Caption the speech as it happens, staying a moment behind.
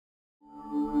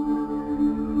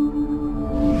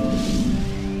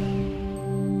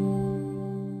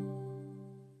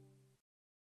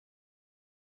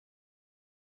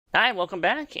Hi, welcome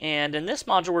back, and in this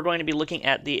module we're going to be looking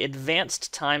at the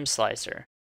Advanced Time Slicer.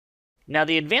 Now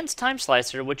the Advanced Time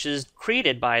Slicer, which is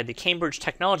created by the Cambridge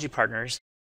Technology Partners,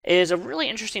 is a really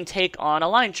interesting take on a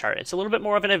line chart. It's a little bit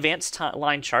more of an advanced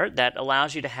line chart that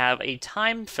allows you to have a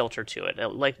time filter to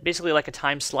it, basically like a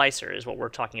time slicer is what we're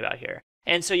talking about here.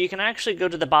 And so you can actually go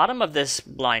to the bottom of this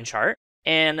line chart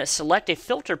and select a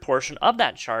filter portion of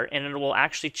that chart, and it will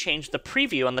actually change the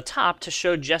preview on the top to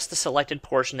show just the selected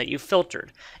portion that you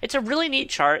filtered. It's a really neat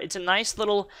chart. It's a nice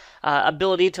little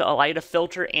ability to allow you to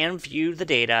filter and view the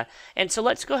data. And so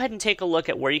let's go ahead and take a look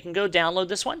at where you can go download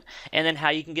this one and then how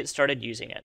you can get started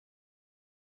using it.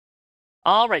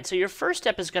 Alright, so your first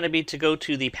step is going to be to go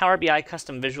to the Power BI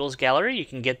Custom Visuals Gallery. You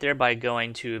can get there by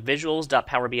going to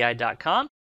visuals.powerbi.com.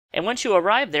 And once you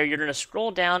arrive there, you're going to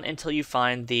scroll down until you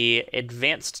find the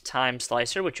Advanced Time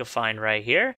Slicer, which you'll find right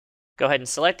here. Go ahead and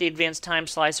select the Advanced Time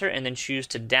Slicer and then choose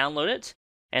to download it.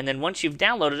 And then once you've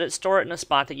downloaded it, store it in a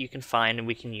spot that you can find and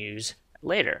we can use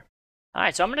later.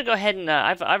 Alright, so I'm going to go ahead and,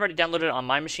 I've already downloaded it on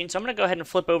my machine, so I'm going to go ahead and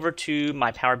flip over to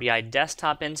my Power BI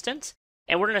desktop instance.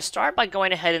 And we're going to start by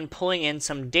going ahead and pulling in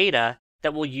some data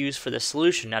that we'll use for this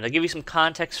solution. Now, to give you some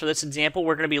context for this example,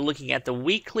 we're going to be looking at the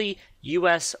weekly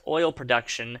U.S. oil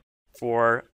production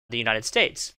for the United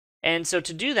States. And so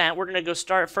to do that, we're going to go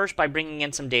start first by bringing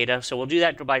in some data. So we'll do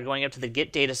that by going up to the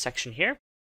Get Data section here.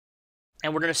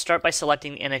 And we're going to start by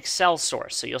selecting an Excel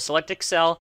source. So you'll select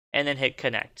Excel and then hit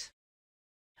Connect.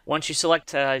 Once you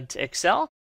select Excel,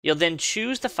 you'll then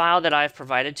choose the file that I've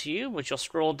provided to you, which you'll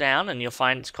scroll down and you'll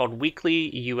find it's called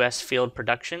Weekly U.S. Field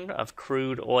Production of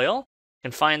Crude Oil. You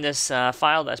can find this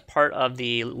file as part of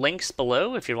the links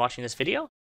below if you're watching this video.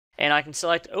 And I can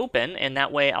select Open, and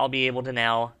that way I'll be able to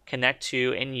now connect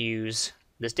to and use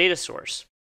this data source.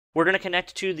 We're going to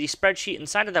connect to the spreadsheet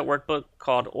inside of that workbook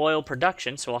called Oil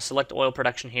Production. So I'll select Oil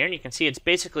Production here, and you can see it's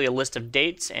basically a list of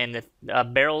dates and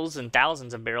barrels and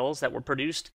thousands of barrels that were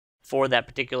produced for that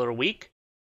particular week.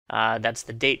 That's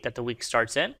the date that the week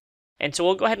starts in. And so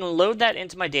we'll go ahead and load that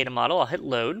into my data model. I'll hit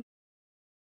Load.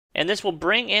 And this will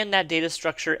bring in that data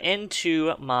structure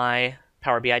into my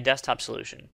Power BI desktop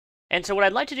solution. And so what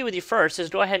I'd like to do with you first is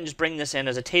go ahead and just bring this in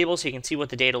as a table so you can see what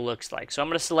the data looks like. So I'm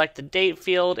going to select the date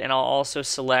field, and I'll also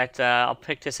select, I'll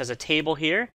pick this as a table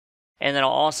here. And then I'll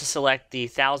also select the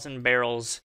 1,000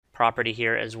 barrels property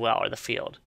here as well, or the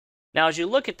field. Now, as you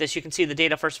look at this, you can see the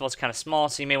data, first of all, is kind of small,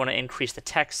 so you may want to increase the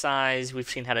text size. We've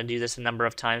seen how to do this a number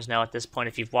of times now at this point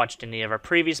if you've watched any of our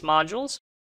previous modules.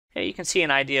 Yeah, you can see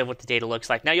an idea of what the data looks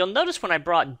like. Now, you'll notice when I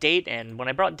brought date in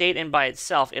by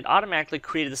itself, it automatically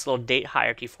created this little date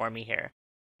hierarchy for me here.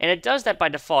 And it does that by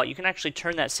default. You can actually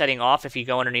turn that setting off if you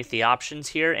go underneath the options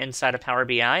here inside of Power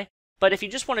BI. But if you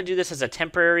just want to do this as a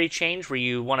temporary change where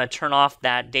you want to turn off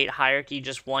that date hierarchy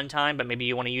just one time, but maybe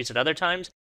you want to use it other times,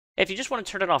 if you just want to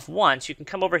turn it off once, you can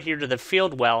come over here to the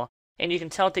field well, and you can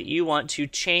tell it that you want to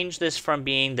change this from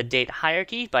being the date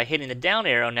hierarchy by hitting the down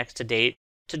arrow next to date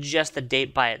to just the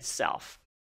date by itself.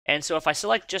 And so if I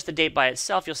select just the date by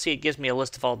itself, you'll see it gives me a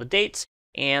list of all the dates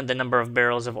and the number of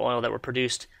barrels of oil that were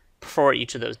produced for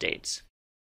each of those dates.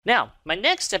 Now, my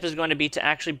next step is going to be to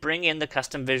actually bring in the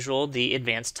custom visual, the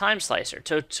Advanced Time Slicer.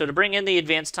 So to bring in the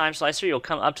Advanced Time Slicer, you'll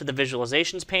come up to the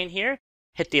Visualizations pane here,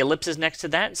 hit the ellipses next to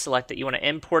that, and select that you want to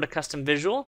import a custom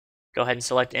visual. Go ahead and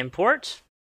select Import.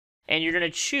 And you're going to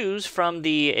choose from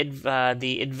the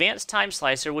Advanced Time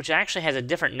Slicer, which actually has a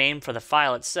different name for the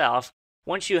file itself.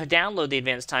 Once you download the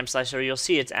Advanced Time Slicer, you'll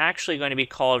see it's actually going to be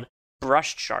called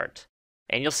Brush Chart.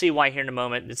 And you'll see why here in a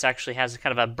moment. This actually has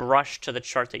kind of a brush to the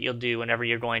chart that you'll do whenever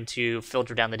you're going to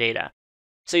filter down the data.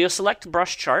 So you'll select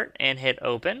Brush Chart and hit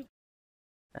Open.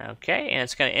 Okay, and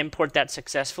it's going to import that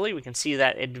successfully. We can see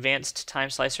that Advanced Time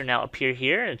Slicer now appear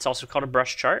here. It's also called a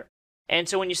brush chart. And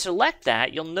so when you select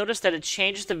that, you'll notice that it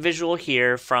changes the visual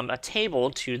here from a table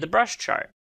to the brush chart.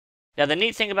 Now, the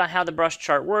neat thing about how the brush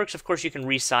chart works, of course, you can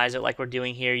resize it like we're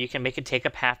doing here. You can make it take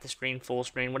up half the screen, full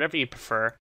screen, whatever you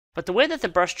prefer. But the way that the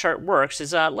brush chart works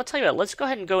is, let's tell you what, let's go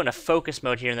ahead and go into focus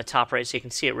mode here in the top right so you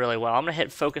can see it really well. I'm going to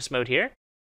hit focus mode here.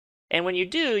 And when you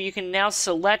do, you can now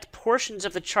select portions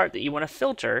of the chart that you want to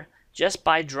filter just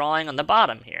by drawing on the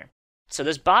bottom here. So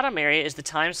this bottom area is the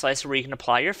time slicer where you can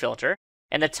apply your filter.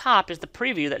 And the top is the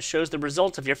preview that shows the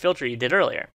results of your filter you did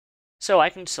earlier. So I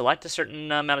can select a certain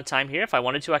amount of time here if I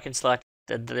wanted to. I can select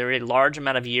the very large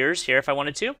amount of years here if I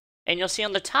wanted to. And you'll see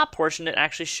on the top portion it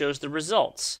actually shows the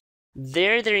results.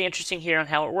 Very, very interesting here on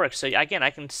how it works. So again,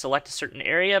 I can select a certain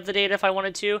area of the data if I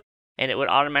wanted to, and it would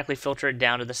automatically filter it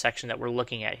down to the section that we're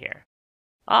looking at here.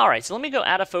 Alright, so let me go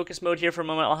out of focus mode here for a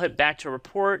moment. I'll hit back to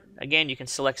report. Again, you can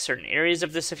select certain areas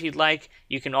of this if you'd like.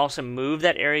 You can also move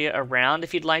that area around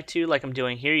if you'd like to, like I'm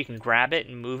doing here. You can grab it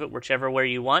and move it whichever way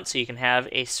you want, so you can have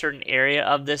a certain area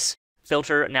of this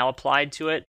filter now applied to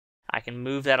it. I can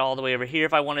move that all the way over here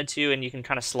if I wanted to, and you can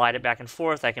kind of slide it back and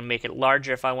forth. I can make it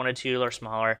larger if I wanted to, or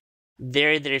smaller.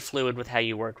 Very, very fluid with how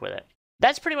you work with it.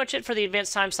 That's pretty much it for the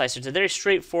Advanced Time Slicer. It's a very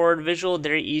straightforward visual,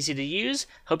 very easy to use.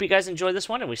 Hope you guys enjoyed this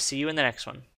one, and we'll see you in the next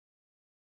one.